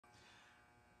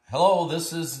Hello,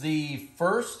 this is the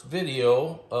first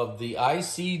video of the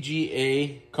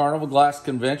ICGA Carnival Glass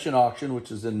Convention Auction, which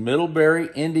is in Middlebury,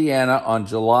 Indiana on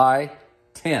July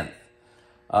 10th.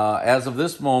 As of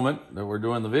this moment that we're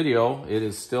doing the video, it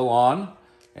is still on,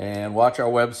 and watch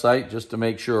our website just to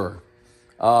make sure.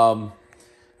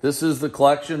 This is the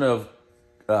collection of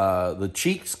the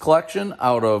Cheeks collection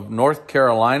out of North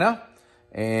Carolina,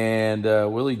 and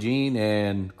Willie Jean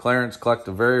and Clarence collect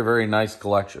a very, very nice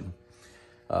collection.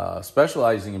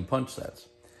 Specializing in punch sets.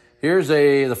 Here's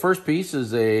the first piece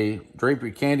is a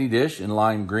drapery candy dish in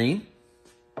lime green.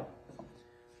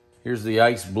 Here's the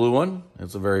ice blue one.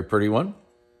 It's a very pretty one.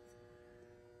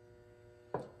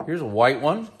 Here's a white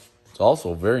one. It's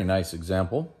also a very nice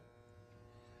example.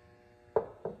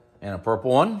 And a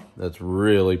purple one that's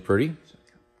really pretty.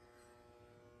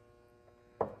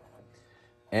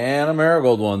 And a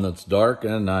marigold one that's dark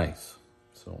and nice.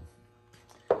 So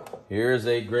here's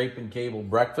a grape and cable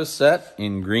breakfast set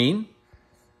in green.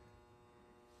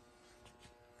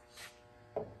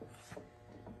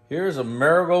 Here's a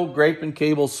marigold grape and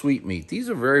cable sweetmeat. These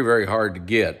are very, very hard to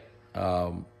get.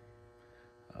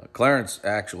 Clarence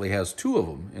actually has two of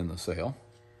them in the sale.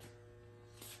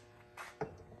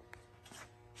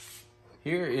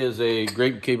 Here is a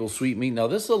grape and cable sweetmeat. Now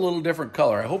this is a little different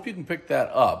color. I hope you can pick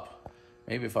that up.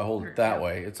 Maybe if I hold it that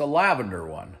way. It's a lavender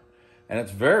one. And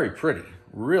it's very pretty.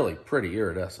 Really pretty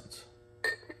iridescence.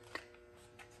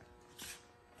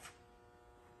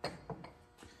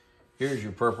 Here's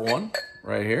your purple one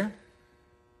right here.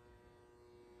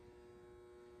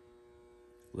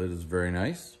 Lid is very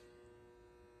nice.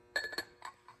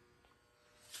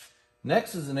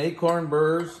 Next is an Acorn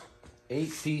Burrs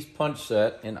 8-piece punch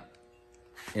set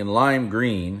in lime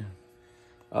green.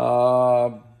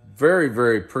 Very,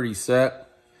 very pretty set.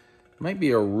 Might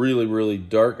be a really, really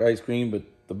dark ice cream, but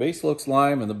the base looks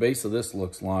lime and the base of this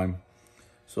looks lime.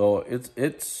 So it's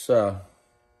kind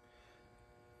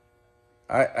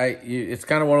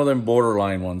of one of them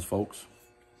borderline ones, folks.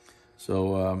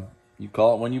 So you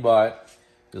call it when you buy it.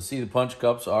 You'll see the punch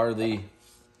cups are the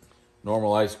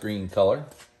normal ice green color.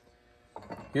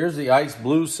 Here's the ice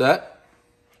blue set.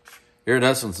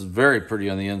 Iridescence is very pretty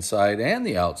on the inside and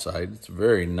the outside. It's a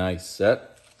very nice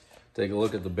set. Take a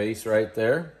look at the base right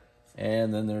there.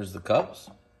 And then there's the cups.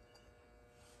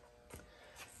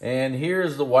 And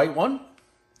here's the white one.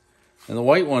 And the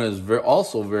white one is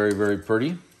also very, very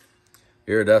pretty.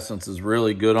 Iridescence is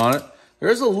really good on it.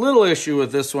 There's a little issue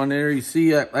with this one there. You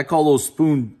see, I call those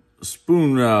spoon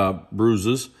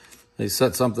bruises. They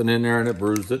set something in there and it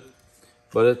bruised it.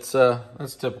 But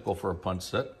that's typical for a punch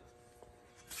set.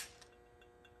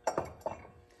 And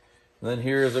then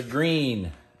here's a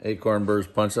green Acorn Burrs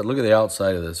punch set. Look at the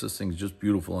outside of this. This thing's just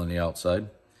beautiful on the outside.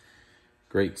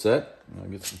 Great set. I'll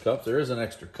get some cups. There is an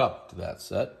extra cup to that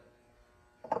set.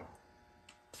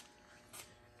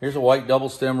 Here's a white double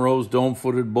stem rose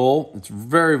dome-footed bowl. It's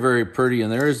very, very pretty,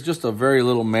 and there is just a very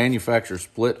little manufacturer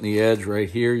split in the edge right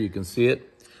here. You can see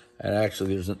it. And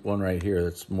actually, there's one right here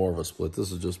that's more of a split.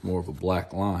 This is just more of a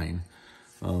black line.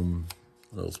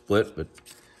 Little split, but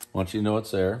I want you to know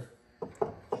it's there.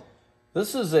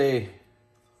 This is a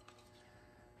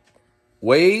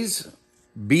Ways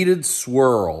Beaded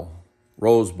Swirl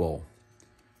Rose Bowl.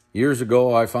 Years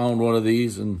ago, I found one of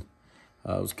these, and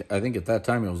I think at that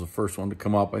time it was the first one to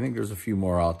come up. I think there's a few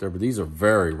more out there, but these are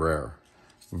very rare.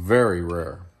 Very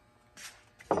rare.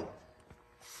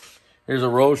 Here's a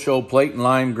Rose Show plate in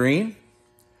lime green.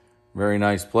 Very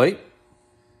nice plate.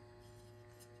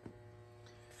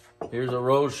 Here's a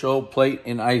Rose Show plate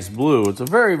in ice blue. It's a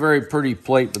very, very pretty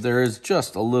plate, but there is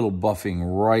just a little buffing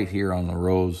right here on the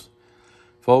rose.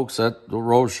 Folks, the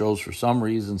Rose Shows for some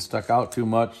reason stuck out too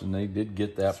much, and they did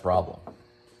get that problem.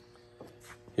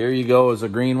 Here you go is a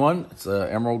green one. It's an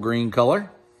emerald green color.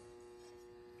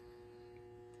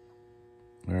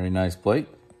 Very nice plate.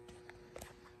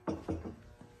 Then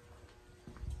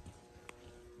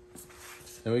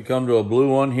we come to a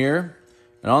blue one here.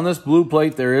 And on this blue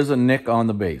plate, there is a nick on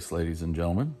the base, ladies and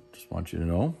gentlemen. Just want you to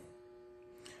know.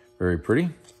 Very pretty.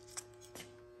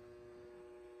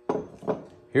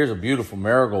 Here's a beautiful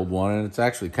marigold one, and it's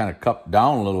actually kind of cupped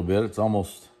down a little bit. It's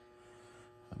almost,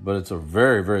 but it's a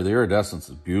very, very, the iridescence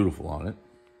is beautiful on it.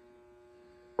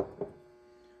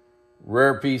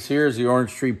 Rare piece here is the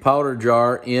Orange Tree Powder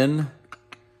Jar in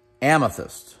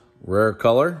amethyst. Rare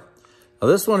color. Now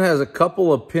this one has a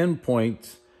couple of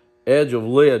pinpoints, edge of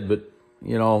lid, but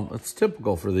you know, it's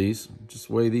typical for these. Just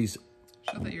the way these.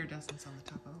 Show the iridescence on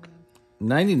the top of the lid.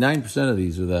 99% of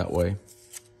these are that way.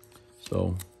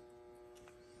 So.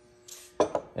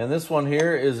 And this one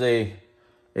here is a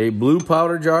blue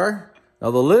powder jar.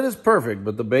 Now the lid is perfect,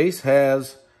 but the base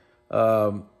has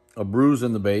a bruise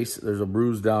in the base. There's a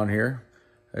bruise down here.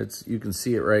 You can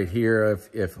see it right here,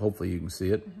 if hopefully you can see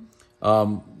it.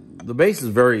 The base is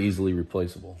very easily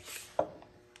replaceable.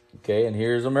 Okay, and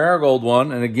here's a marigold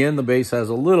one, and again, the base has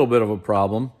a little bit of a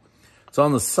problem. It's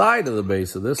on the side of the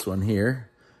base of this one here.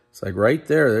 It's like right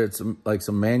there. It's like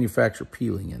some manufacturer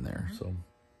peeling in there. So,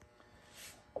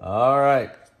 all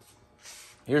right.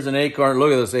 Here's an acorn.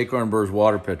 Look at this acorn burrs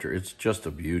water pitcher. It's just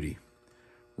a beauty.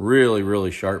 Really,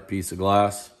 really sharp piece of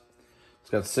glass. It's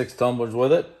got 6 tumblers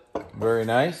with it. Very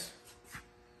nice.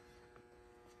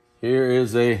 Here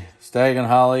is a stag and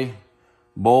holly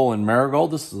bowl in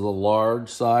marigold. This is a large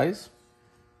size.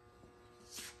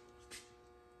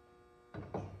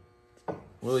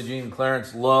 Willie Jean and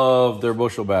Clarence love their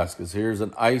bushel baskets. Here's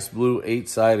an ice blue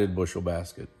 8-sided bushel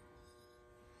basket.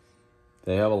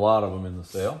 They have a lot of them in the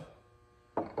sale.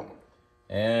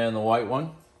 And the white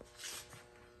one.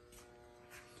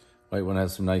 White one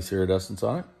has some nice iridescence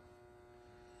on it.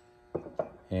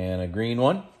 And a green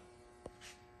one.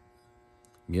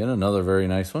 Again, another very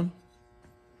nice one.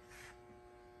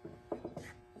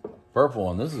 Purple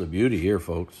one. This is a beauty here,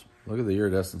 folks. Look at the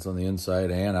iridescence on the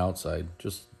inside and outside.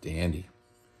 Just dandy.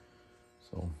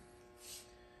 So,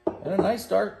 and a nice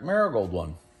dark marigold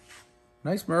one.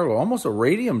 Nice marigold. Almost a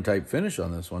radium type finish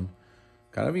on this one.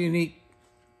 Kind of a unique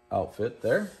outfit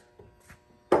there.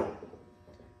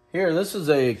 Here, this is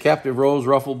a captive rose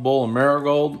ruffled bowl in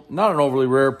marigold. Not an overly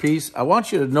rare piece. I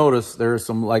want you to notice there's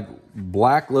some like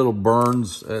black little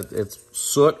burns. It's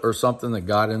soot or something that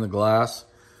got in the glass.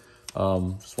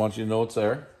 Just want you to know it's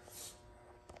there.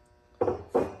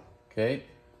 Okay,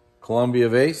 Columbia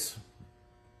vase,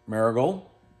 marigold.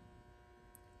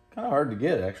 Kind of hard to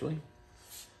get, actually.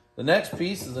 The next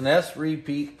piece is an S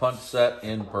repeat punch set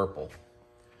in purple.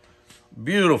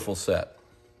 Beautiful set.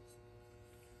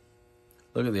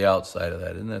 Look at the outside of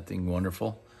that. Isn't that thing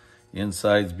wonderful? The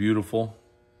inside's beautiful.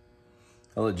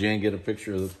 I'll let Jan get a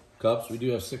picture of the cups. We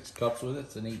do have 6 cups with it.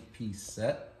 It's an 8-piece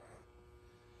set.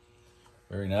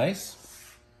 Very nice.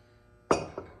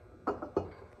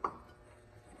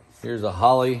 Here's a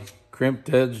holly crimped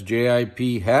edge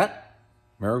JIP hat.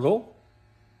 Marigold.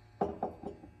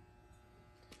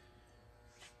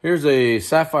 Here's a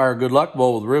sapphire good luck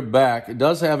bowl with rib back. It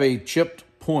does have a chipped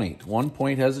point. One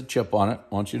point has a chip on it.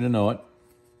 I want you to know it.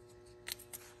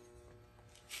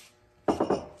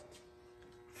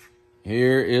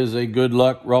 Here is a good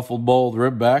luck ruffled bowl with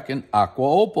rib back in aqua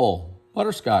opal.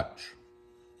 Butterscotch.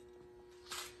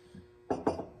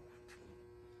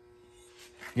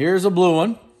 Here's a blue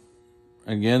one.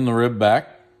 Again, the rib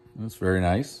back. That's very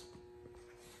nice.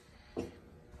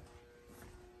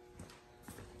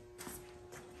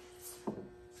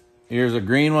 Here's a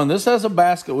green one. This has a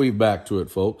basket weave back to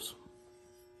it, folks.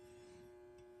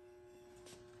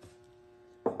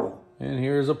 And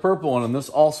here's a purple one, and this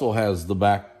also has the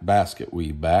back basket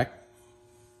weave back.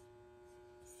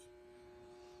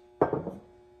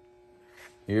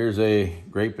 Here's a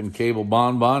grape and cable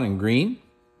bonbon in green.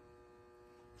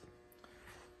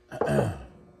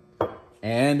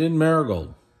 And in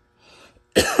marigold.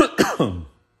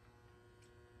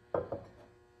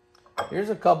 Here's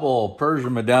a couple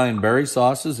Persian medallion berry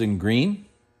sauces in green.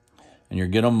 And you're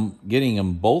getting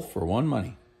them both for one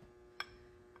money.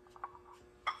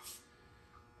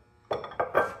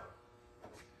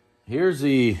 Here's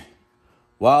the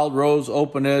Wild Rose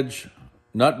Open Edge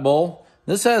Nut Bowl.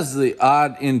 This has the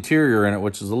odd interior in it,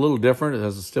 which is a little different. It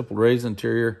has a stippled raised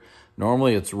interior.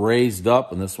 Normally it's raised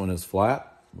up, and this one is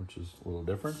flat, which is a little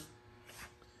different.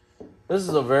 This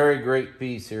is a very great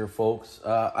piece here, folks.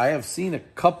 I have seen a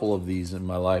couple of these in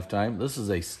my lifetime. This is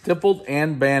a stippled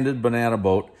and banded banana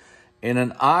boat in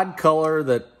an odd color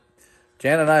that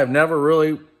Jan and I have never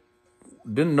really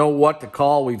didn't know what to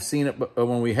call. We've seen it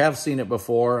when we have seen it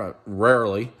before,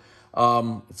 rarely.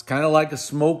 It's kind of like a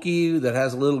smoky that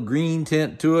has a little green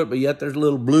tint to it, but yet there's a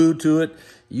little blue to it.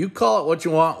 You call it what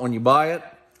you want when you buy it.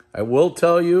 I will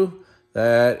tell you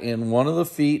that in one of the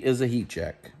feet is a heat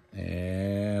check.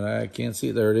 And I can't see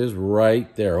it. There it is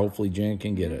right there. Hopefully Jan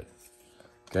can get it.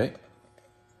 Okay.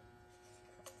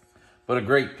 But a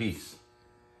great piece.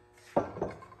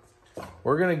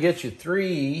 We're going to get you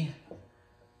 3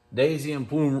 daisy and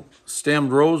plume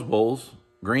stemmed rose bowls.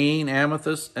 Green,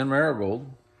 amethyst, and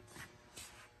marigold.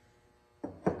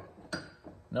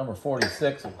 Number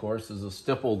 46, of course, is a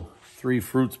stippled 3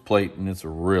 fruits plate, and it's a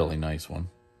really nice one.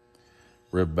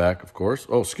 Rib back, of course.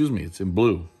 Oh, excuse me, it's in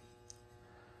blue.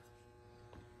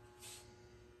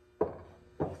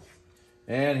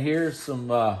 And here's some,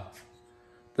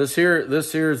 this here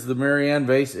is the Marianne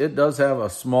vase. It does have a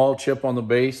small chip on the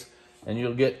base, and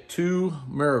you'll get 2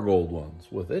 marigold ones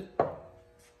with it.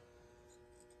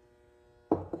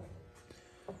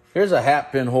 Here's a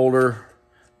hat pin holder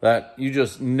that you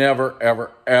just never,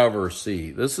 ever, ever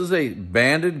see. This is a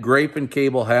banded grape and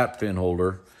cable hat pin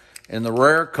holder in the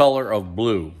rare color of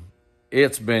blue.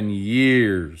 It's been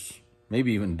years,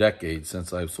 maybe even decades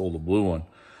since I've sold a blue one.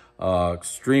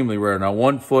 Extremely rare. Now,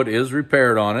 1 foot is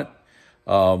repaired on it.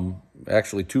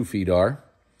 Actually, 2 feet are.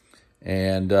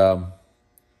 And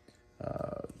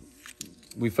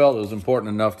we felt it was important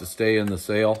enough to stay in the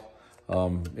sale.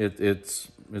 It's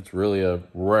really a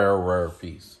rare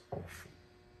piece.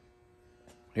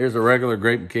 Here's a regular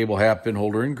grape and cable hat pin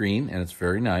holder in green, and it's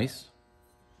very nice.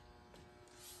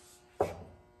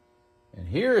 And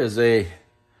here is a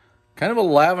kind of a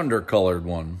lavender colored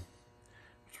one.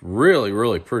 It's really,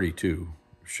 really pretty too.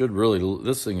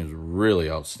 This thing is really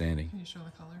outstanding. Can you show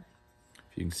the color?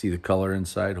 If you can see the color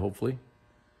inside, hopefully.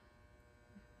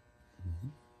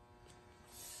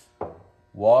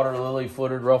 Water lily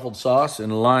footed ruffled sauce in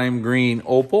lime green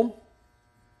opal.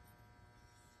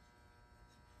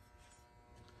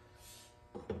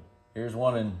 Here's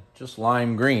one in just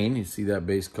lime green. You see that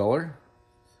base color.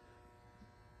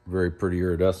 Very pretty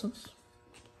iridescence.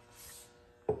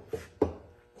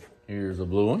 Here's a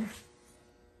blue one.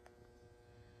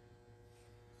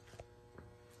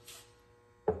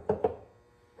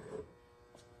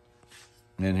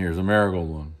 And here's a marigold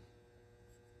one.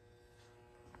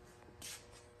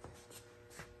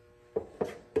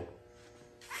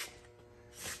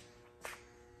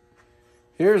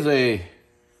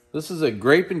 This is a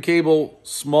grape and cable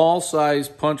small size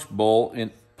punch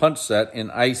set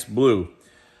in ice blue.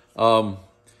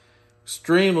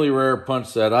 Extremely rare punch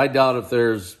set. I doubt if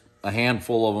there's a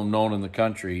handful of them known in the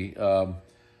country.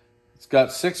 It's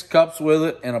got 6 cups with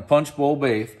it and a punch bowl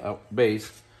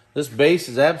base. This base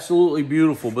is absolutely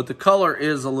beautiful, but the color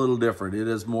is a little different. It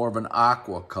is more of an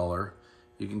aqua color.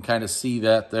 You can kind of see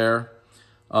that there.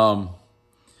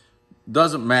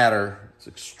 Doesn't matter. It's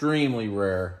extremely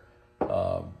rare.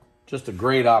 Just a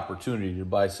great opportunity to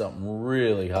buy something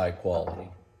really high quality.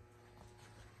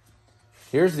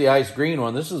 Here's the ice green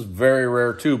one. This is very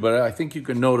rare too, but I think you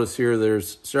can notice here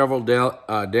there's several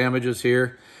damages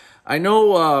here. I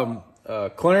know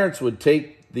Clarence would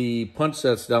take the punch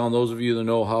sets down. Those of you that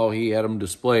know how he had them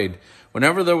displayed,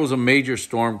 whenever there was a major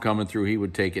storm coming through, he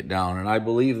would take it down. And I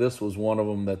believe this was one of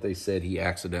them that they said he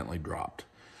accidentally dropped.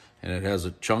 And it has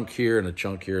a chunk here and a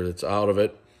chunk here that's out of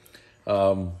it.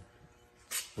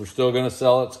 We're still going to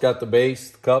sell it. It's got the base,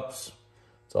 the cups.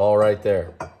 It's all right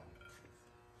there.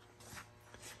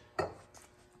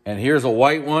 And here's a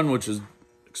white one, which is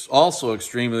also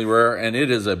extremely rare, and it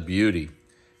is a beauty.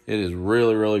 It is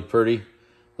really, really pretty.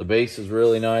 The base is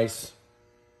really nice.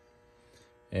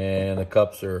 And the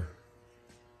cups are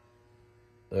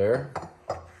there.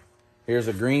 Here's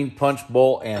a green punch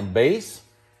bowl and base.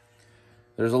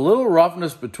 There's a little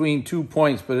roughness between 2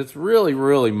 points, but it's really,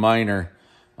 really minor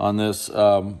on this.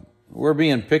 We're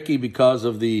being picky because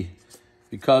of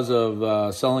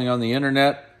selling on the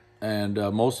internet, and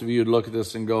most of you would look at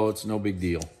this and go, it's no big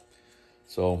deal.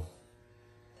 So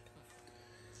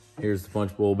here's the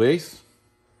punch bowl base.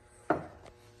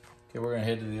 Okay, we're going to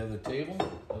head to the other table,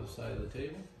 other side of the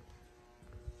table.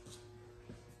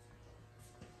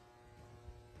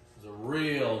 It's a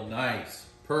real nice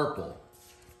purple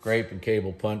grape and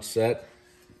cable punch set.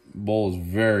 Bowl is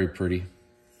very pretty.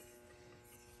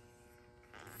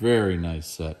 Very nice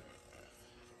set.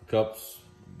 Cups,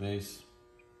 base.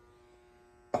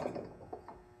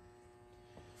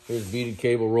 Here's beaded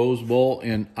cable rose bowl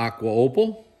in aqua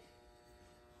opal.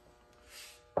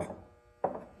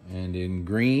 And in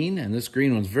green, and this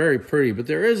green one's very pretty, but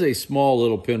there is a small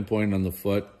little pinpoint on the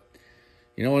foot.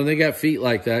 You know, when they got feet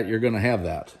like that, you're going to have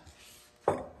that.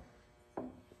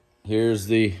 Here's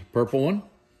the purple one.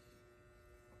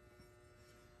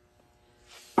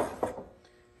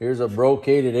 Here's a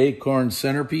brocaded acorn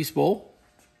centerpiece bowl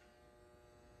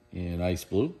in ice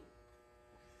blue.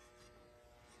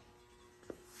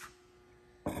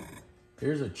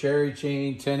 Here's a cherry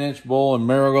chain 10-inch bowl in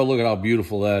marigold. Look at how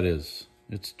beautiful that is.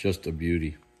 It's just a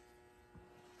beauty.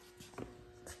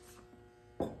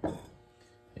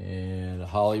 And a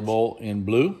holly bowl in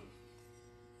blue.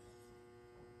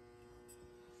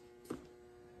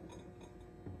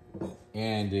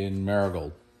 And in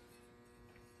marigold.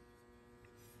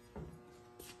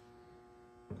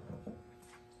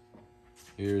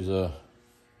 Here's a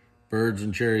birds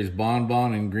and cherries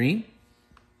bonbon in green.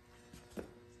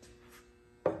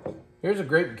 Here's a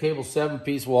grape and cable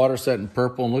 7-piece water set in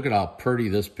purple, and look at how pretty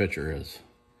this picture is.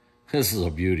 This is a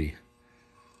beauty.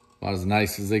 About as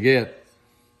nice as they get.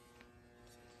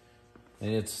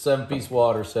 And it's a 7-piece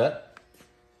water set.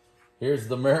 Here's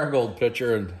the marigold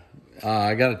picture, and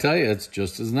I gotta tell you, it's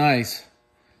just as nice.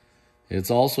 It's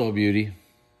also a beauty.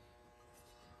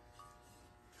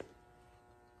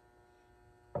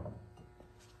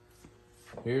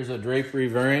 Here's a drapery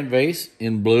variant vase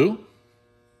in blue.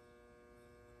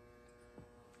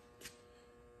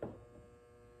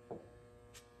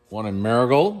 One in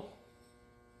marigold.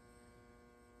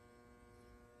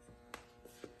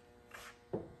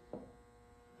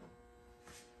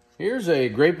 Here's a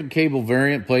grape and cable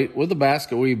variant plate with a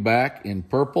basket weave back in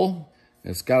purple.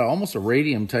 It's got almost a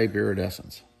radium type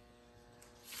iridescence.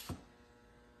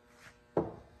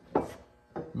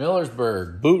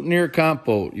 Millersburg boutonniere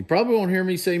compote. You probably won't hear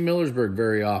me say Millersburg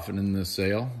very often in this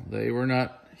sale. They were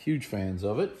not huge fans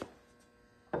of it.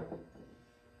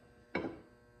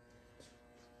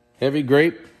 Heavy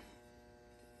grape.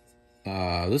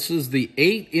 This is the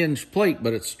 8-inch plate,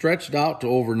 but it's stretched out to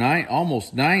over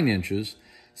almost 9 inches.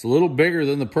 It's a little bigger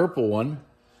than the purple one.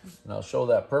 And I'll show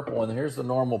that purple one. Here's the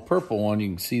normal purple one. You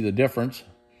can see the difference.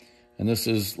 And this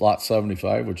is lot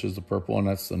 75, which is the purple one.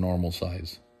 That's the normal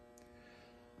size.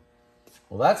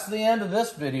 Well, that's the end of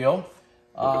this video.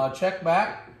 Check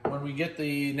back when we get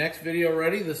the next video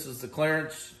ready. This is the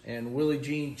Clarence and Willie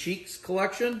Jean Cheeks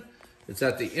collection. It's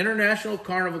at the International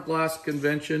Carnival Glass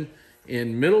Convention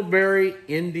in Middlebury,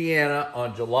 Indiana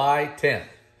on July 10th.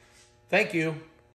 Thank you.